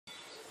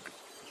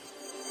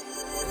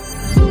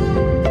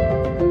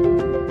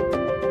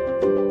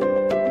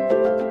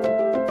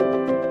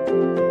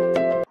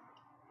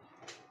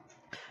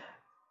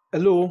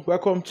Hello,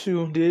 welcome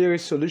to the Area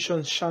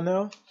Solutions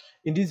channel.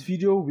 In this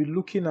video, we're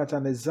looking at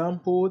an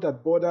example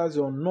that borders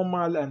on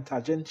normal and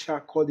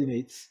tangential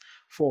coordinates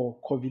for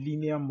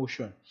curvilinear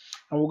motion.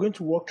 And we're going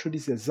to walk through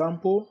this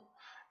example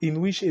in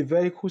which a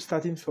vehicle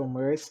starting from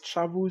rest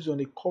travels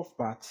on a curved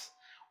path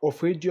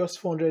of radius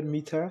 400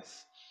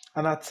 meters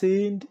and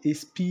attained a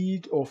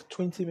speed of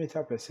 20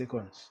 meters per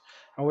second.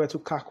 And we're to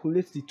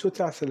calculate the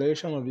total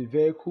acceleration of the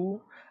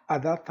vehicle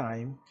at that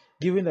time,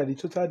 given that the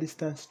total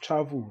distance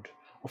traveled,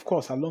 of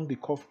course, along the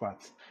curved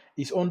path,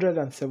 is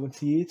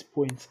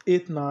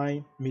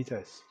 178.89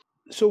 meters.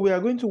 So we are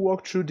going to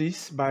walk through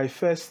this by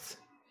first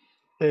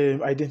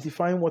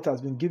identifying what has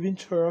been given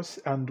to us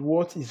and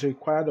what is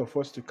required of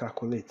us to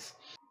calculate.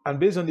 And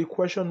based on the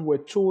question, we're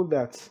told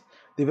that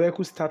the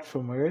vehicle starts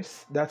from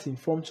rest. That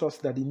informs us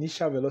that the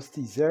initial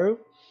velocity is 0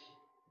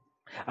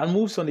 and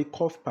moves on a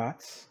curved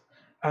path.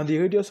 And the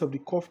radius of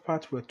the curved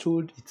path, we're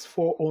told it's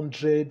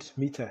 400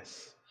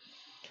 meters.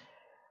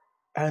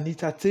 And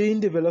it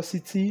attained the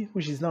velocity,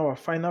 which is now our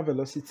final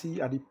velocity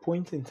at the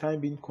point in time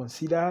being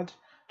considered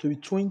to be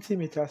 20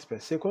 meters per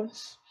second.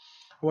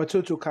 We're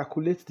told to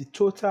calculate the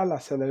total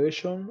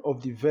acceleration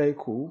of the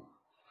vehicle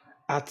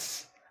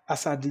as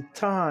at the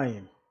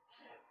time,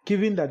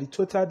 given that the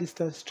total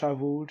distance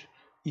traveled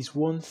is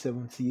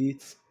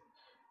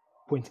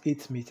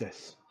 178.8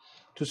 meters.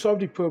 To solve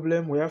the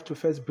problem, we have to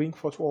first bring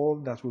forth all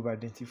that we've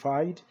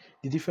identified,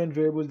 the different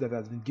variables that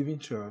have been given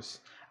to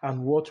us,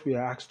 and what we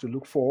are asked to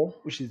look for,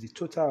 which is the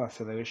total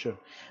acceleration.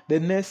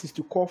 The next is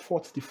to call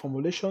forth the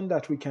formulation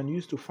that we can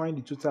use to find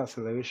the total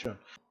acceleration.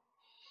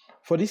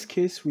 For this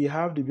case, we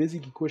have the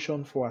basic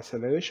equation for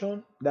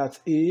acceleration, that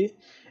A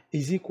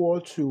is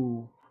equal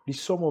to the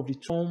sum of the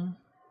term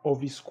of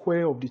the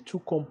square of the two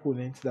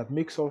components that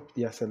makes up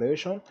the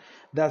acceleration.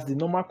 That's the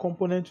normal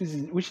component,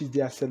 which is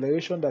the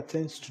acceleration that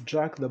tends to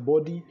drag the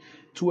body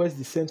towards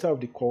the center of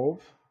the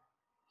curve,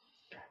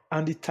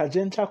 and the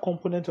tangential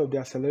component of the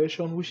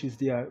acceleration, which is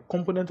the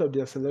component of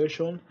the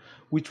acceleration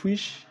with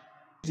which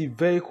the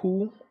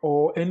vehicle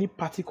or any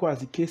particle, as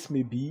the case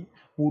may be,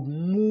 would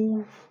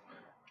move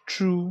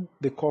through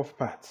the curved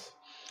path.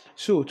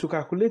 So to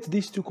calculate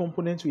these two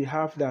components, we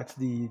have that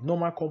the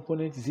normal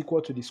component is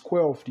equal to the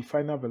square of the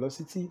final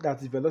velocity,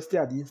 that's the velocity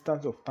at the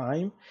instant of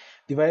time,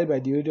 divided by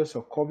the radius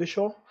of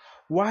curvature,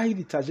 while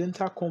the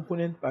tangential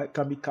component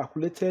can be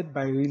calculated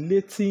by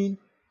relating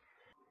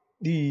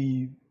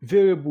the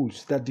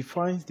variables that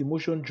defines the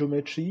motion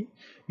geometry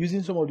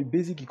using some of the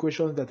basic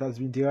equations that has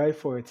been derived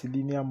for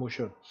rectilinear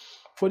motion.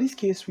 For this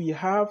case, we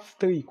have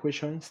three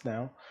equations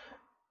now.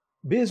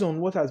 Based on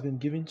what has been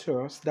given to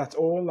us, that's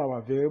all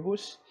our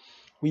variables.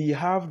 We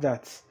have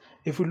that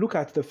if we look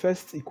at the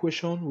first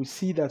equation, we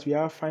see that we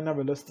have final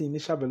velocity,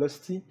 initial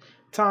velocity,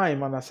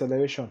 time, and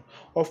acceleration.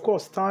 Of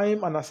course,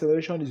 time and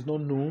acceleration is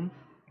not known,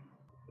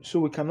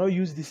 so we cannot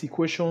use this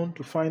equation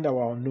to find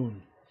our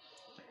unknown.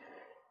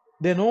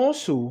 Then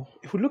also,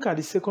 if we look at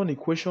the second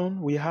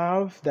equation, we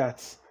have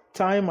that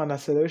time and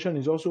acceleration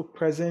is also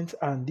present,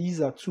 and these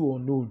are two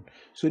unknown.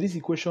 So this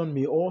equation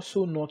may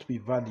also not be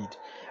valid.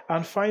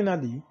 And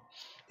finally,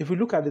 if we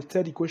look at the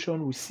third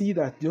equation, we see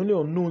that the only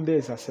unknown there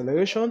is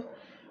acceleration.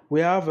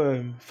 We have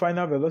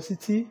final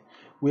velocity,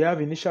 we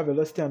have initial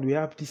velocity, and we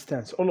have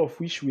distance, all of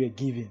which we are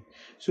given.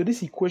 So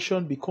this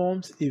equation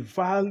becomes a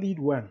valid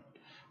one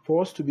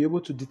for us to be able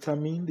to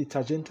determine the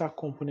tangential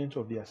component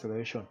of the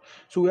acceleration.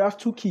 So we have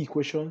two key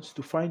equations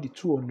to find the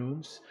two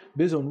unknowns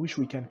based on which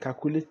we can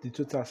calculate the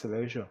total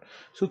acceleration.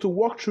 So to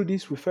walk through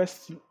this, we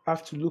first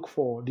have to look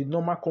for the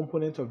normal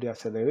component of the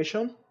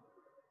acceleration,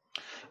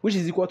 which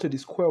is equal to the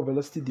square of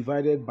velocity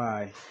divided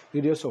by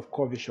radius of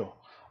curvature.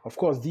 Of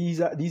course,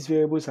 these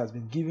variables has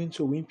been given,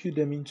 so we input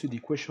them into the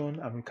equation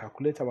and we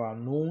calculate our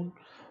known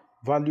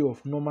value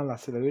of normal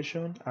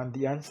acceleration, and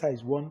the answer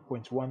is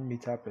 1.1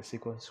 meter per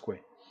second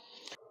square.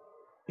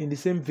 In the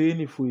same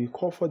vein, if we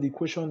call for the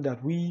equation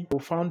that we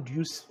found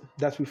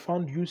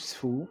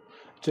useful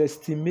to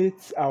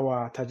estimate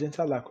our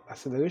tangential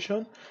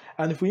acceleration,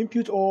 and if we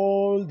input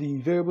all the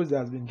variables that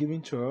has been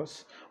given to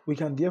us, we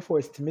can therefore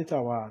estimate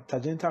our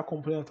tangential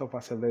component of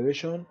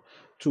acceleration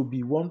to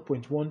be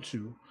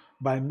 1.12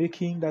 by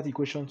making that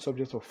equation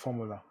subject of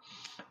formula.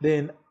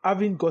 Then,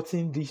 having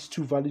gotten these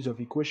two values of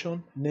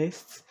equation,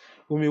 next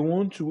we may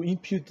want to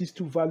input these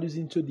two values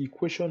into the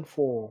equation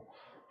for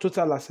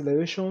total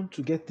acceleration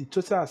to get the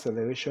total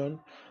acceleration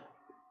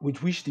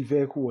with which the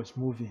vehicle was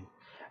moving.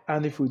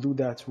 And if we do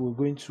that, we're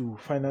going to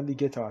finally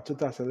get our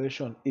total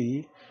acceleration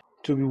A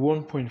to be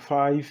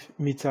 1.5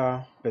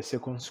 meter per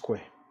second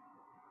square.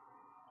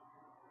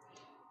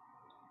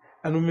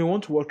 And we may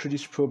want to work through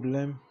this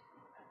problem.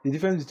 The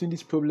difference between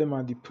this problem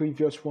and the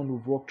previous one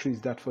we've worked through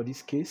is that for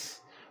this case,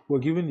 we're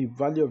given the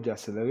value of the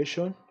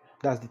acceleration,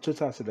 that's the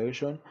total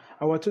acceleration,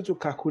 and we're told to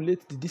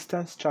calculate the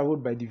distance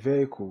traveled by the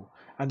vehicle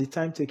and the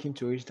time taken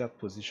to reach that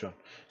position.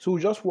 So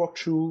we'll just walk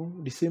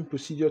through the same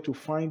procedure to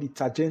find the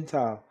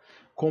tangential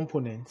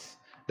components,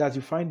 that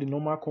you find the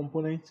normal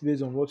components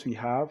based on what we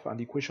have and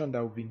the equation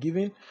that we've been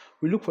given.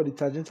 We look for the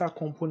tangential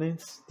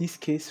components, this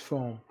case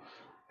from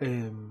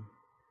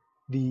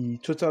the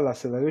total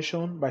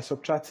acceleration by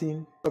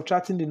subtracting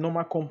the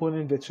normal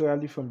component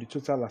vectorially from the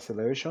total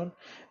acceleration.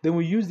 Then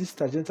we use these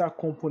tangential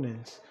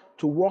components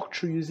to walk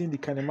through using the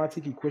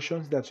kinematic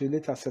equations that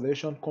relate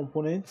acceleration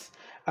components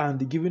and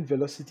the given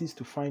velocities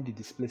to find the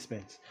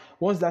displacement.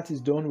 Once that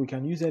is done, we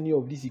can use any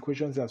of these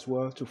equations as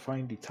well to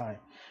find the time.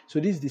 So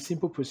this is the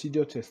simple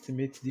procedure to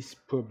estimate this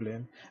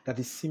problem that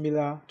is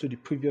similar to the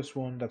previous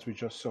one that we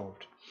just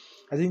solved.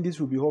 I think this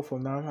will be all for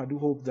now. I do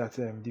hope that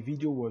the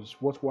video was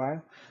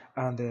worthwhile,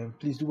 and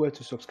please do well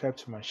to subscribe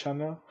to my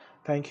channel.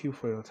 Thank you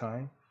for your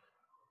time.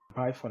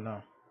 Bye for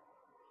now.